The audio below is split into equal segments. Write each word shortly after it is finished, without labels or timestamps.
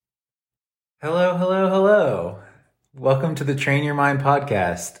Hello, hello, hello. Welcome to the Train Your Mind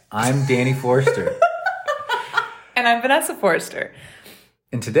podcast. I'm Danny Forster. And I'm Vanessa Forster.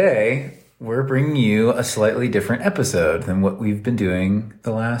 And today, we're bringing you a slightly different episode than what we've been doing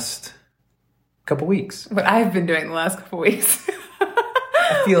the last couple weeks. What I've been doing the last couple weeks.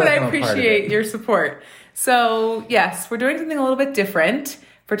 I feel but like I appreciate your support. So, yes, we're doing something a little bit different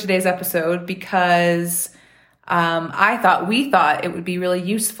for today's episode because we thought it would be really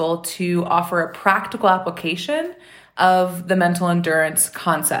useful to offer a practical application of the mental endurance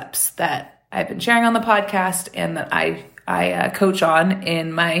concepts that I've been sharing on the podcast and that I coach on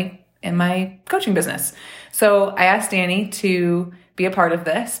in my coaching business. So I asked Danny to be a part of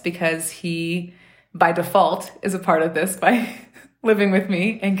this because he, by default, is a part of this by living with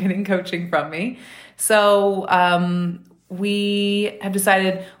me and getting coaching from me. So we have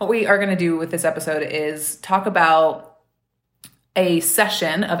decided what we are going to do with this episode is talk about a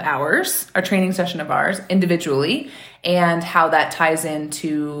session of ours, a training session of ours individually, and how that ties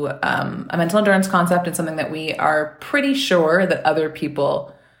into a mental endurance concept and something that we are pretty sure that other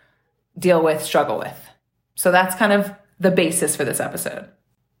people deal with, struggle with. So that's kind of the basis for this episode.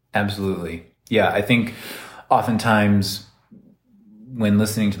 Absolutely. Yeah, I think oftentimes when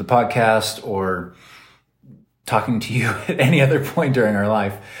listening to the podcast or talking to you at any other point during our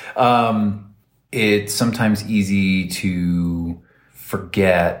life, it's sometimes easy to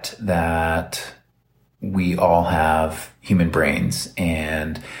forget that we all have human brains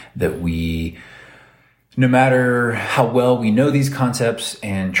and that we, no matter how well we know these concepts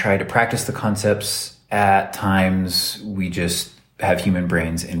and try to practice the concepts, at times we just have human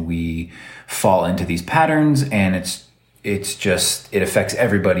brains and we fall into these patterns, and it affects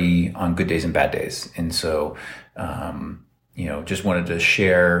everybody on good days and bad days. And so, just wanted to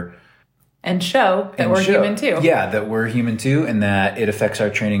share and show that we're human too. Yeah, that we're human too, and that it affects our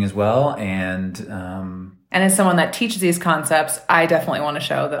training as well. And as someone that teaches these concepts, I definitely want to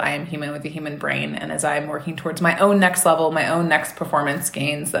show that I am human with a human brain. And as I'm working towards my own next level, my own next performance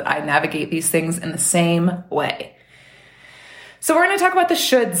gains, that I navigate these things in the same way. So we're going to talk about the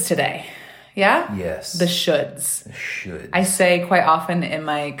shoulds today. Yeah? Yes. The shoulds. The shoulds. I say quite often in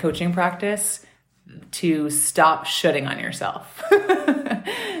my coaching practice to stop shoulding on yourself.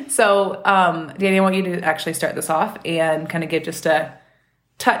 So, Danny, I want you to actually start this off and kind of give just a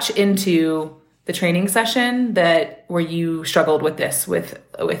touch into the training session where you struggled with this, with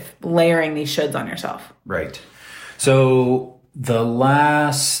layering these shoulds on yourself. Right. So the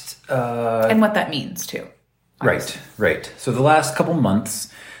last... and what that means too. Obviously. Right. So the last couple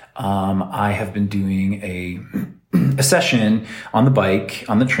months, I have been doing a session on the bike,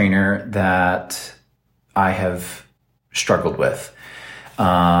 on the trainer, that I have struggled with.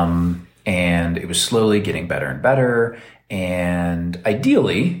 And it was slowly getting better and better. And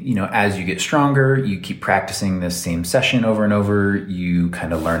ideally, as you get stronger, you keep practicing this same session over and over, you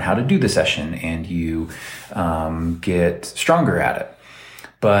kind of learn how to do the session and you get stronger at it.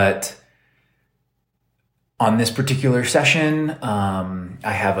 But on this particular session,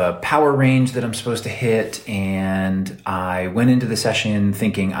 I have a power range that I'm supposed to hit, and I went into the session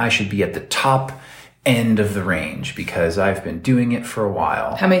thinking I should be at the top end of the range because I've been doing it for a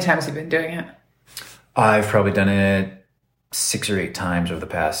while. How many times have you been doing it? I've probably done it 6 or 8 times over the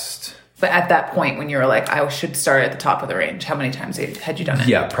past... But at that point when you were like, I should start at the top of the range, how many times had you done it?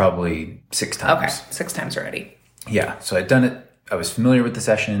 Yeah, probably 6 times. Okay, 6 times already. Yeah, so I'd done it. I was familiar with the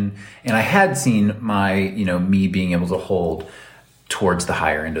session, and I had seen me being able to hold towards the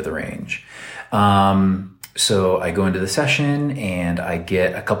higher end of the range. So I go into the session and I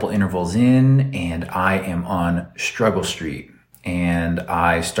get a couple intervals in and I am on struggle street, and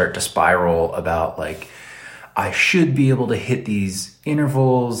I start to spiral about I should be able to hit these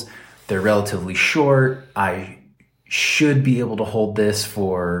intervals. They're relatively short. I should be able to hold this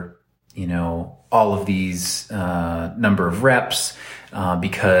for, all of these number of reps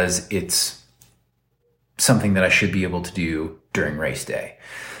because it's something that I should be able to do during race day.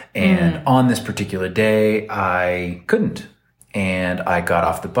 And on this particular day, I couldn't. And I got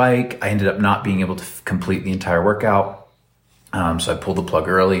off the bike. I ended up not being able to complete the entire workout. So I pulled the plug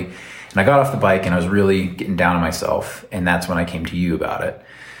early. And I got off the bike and I was really getting down on myself. And that's when I came to you about it.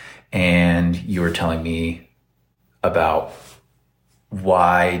 And you were telling me about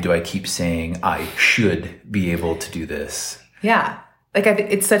why do I keep saying I should be able to do this? Yeah. I think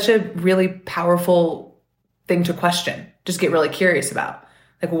it's such a really powerful thing to question. Just get really curious about.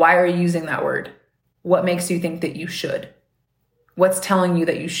 Why are you using that word? What makes you think that you should? What's telling you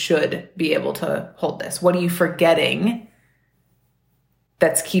that you should be able to hold this? What are you forgetting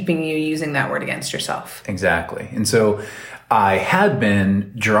that's keeping you using that word against yourself? Exactly. And so I had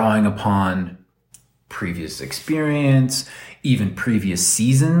been drawing upon previous experience, even previous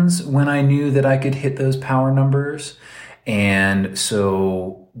seasons when I knew that I could hit those power numbers. And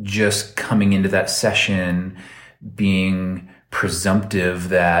so just coming into that session being presumptive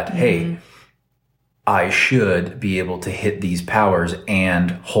that, hey, I should be able to hit these powers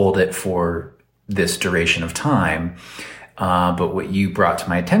and hold it for this duration of time. But what you brought to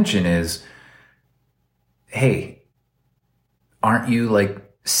my attention is, hey, aren't you like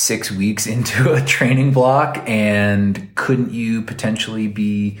 6 weeks into a training block, and couldn't you potentially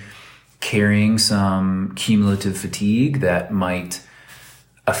be carrying some cumulative fatigue that might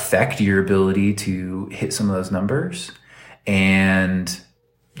affect your ability to hit some of those numbers? And,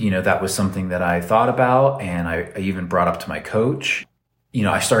 that was something that I thought about, and I even brought up to my coach.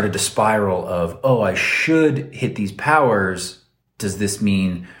 I started to spiral of, I should hit these powers. Does this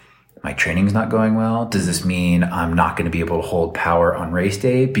mean my training's not going well? Does this mean I'm not going to be able to hold power on race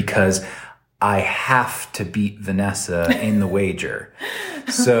day because I have to beat Vanessa in the wager?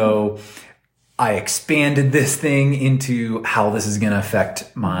 So I expanded this thing into how this is going to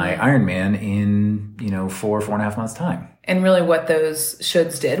affect my Ironman in, 4.5 months time. And really what those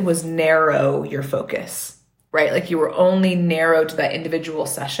shoulds did was narrow your focus, right? Like you were only narrowed to that individual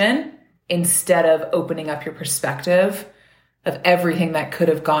session instead of opening up your perspective of everything that could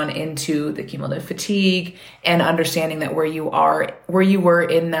have gone into the cumulative fatigue, and understanding that where you were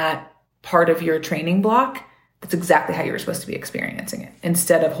in that part of your training block, that's exactly how you were supposed to be experiencing it,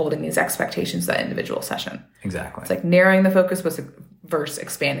 instead of holding these expectations that individual session. Exactly. It's like narrowing the focus versus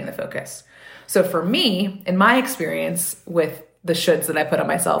expanding the focus. So for me, in my experience with the shoulds that I put on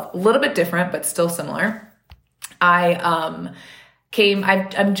myself, a little bit different, but still similar. I'm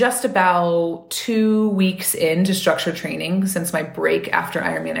just about 2 weeks into structured training since my break after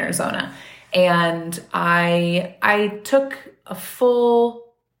Ironman Arizona. And I took a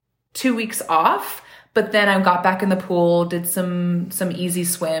full 2 weeks off, but then I got back in the pool, did some easy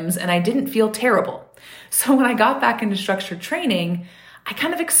swims, and I didn't feel terrible. So when I got back into structured training, I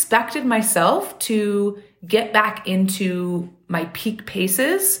kind of expected myself to get back into my peak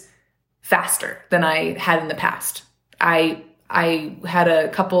paces faster than I had in the past. I had a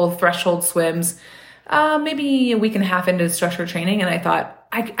couple of threshold swims, maybe a week and a half into structured training, and I thought,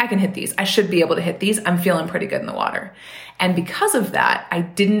 I can hit these. I should be able to hit these. I'm feeling pretty good in the water. And because of that, I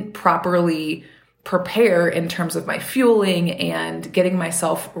didn't properly prepare in terms of my fueling and getting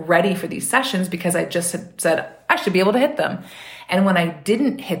myself ready for these sessions, because I just had said I should be able to hit them. And when I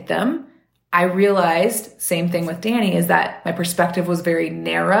didn't hit them, I realized, same thing with Danny, is that my perspective was very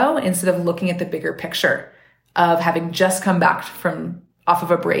narrow instead of looking at the bigger picture of having just come back off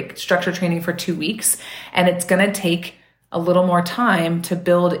of a break, structured training for 2 weeks. And it's going to take a little more time to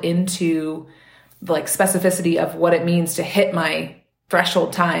build into the specificity of what it means to hit my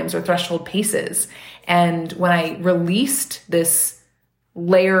threshold times or threshold paces. And when I released this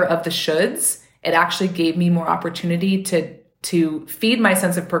layer of the shoulds, it actually gave me more opportunity to feed my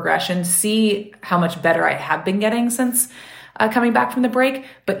sense of progression, see how much better I have been getting since coming back from the break,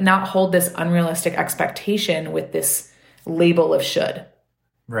 but not hold this unrealistic expectation with this label of should.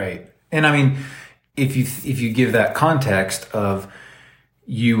 Right. And I mean, if you give that context of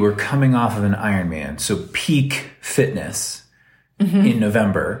you were coming off of an Ironman, so peak fitness in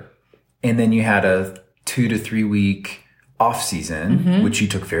November, and then you had a 2 to 3 week off season, which you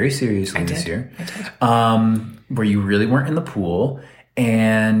took very seriously this year, where you really weren't in the pool,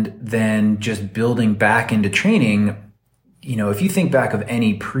 and then just building back into training. If you think back of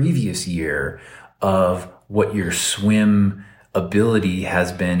any previous year of what your swim ability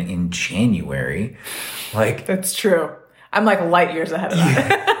has been in January, that's true. I'm light years ahead of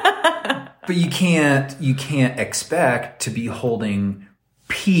that. But you can't expect to be holding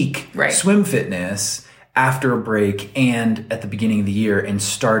peak swim fitness after a break and at the beginning of the year and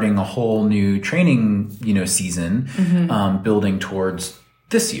starting a whole new training, season, building towards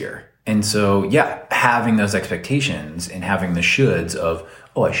this year. And so, having those expectations and having the shoulds of,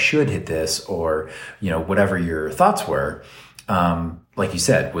 I should hit this, or, whatever your thoughts were, like you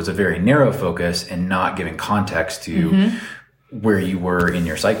said, was a very narrow focus and not giving context to where you were in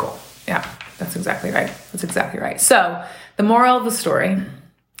your cycle. Yeah, that's exactly right. So the moral of the story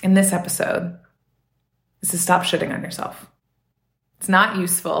in this episode is to stop shitting on yourself. It's not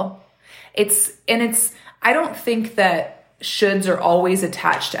useful. I don't think that shoulds are always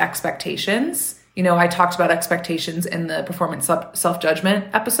attached to expectations. I talked about expectations in the performance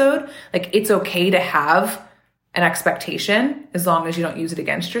self-judgment episode. It's okay to have an expectation as long as you don't use it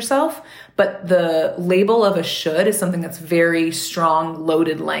against yourself. But the label of a should is something that's very strong,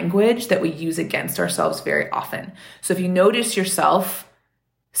 loaded language that we use against ourselves very often. So if you notice yourself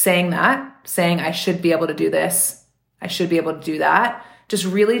saying I should be able to do this, I should be able to do that, just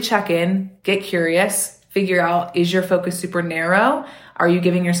really check in, get curious, figure out, is your focus super narrow? Are you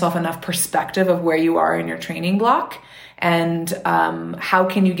giving yourself enough perspective of where you are in your training block? And how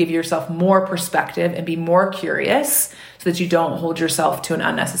can you give yourself more perspective and be more curious so that you don't hold yourself to an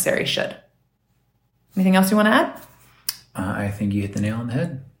unnecessary should? Anything else you want to add? I think you hit the nail on the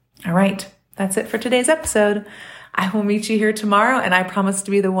head. All right. That's it for today's episode. I will meet you here tomorrow, and I promise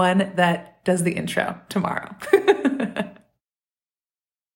to be the one that does the intro tomorrow.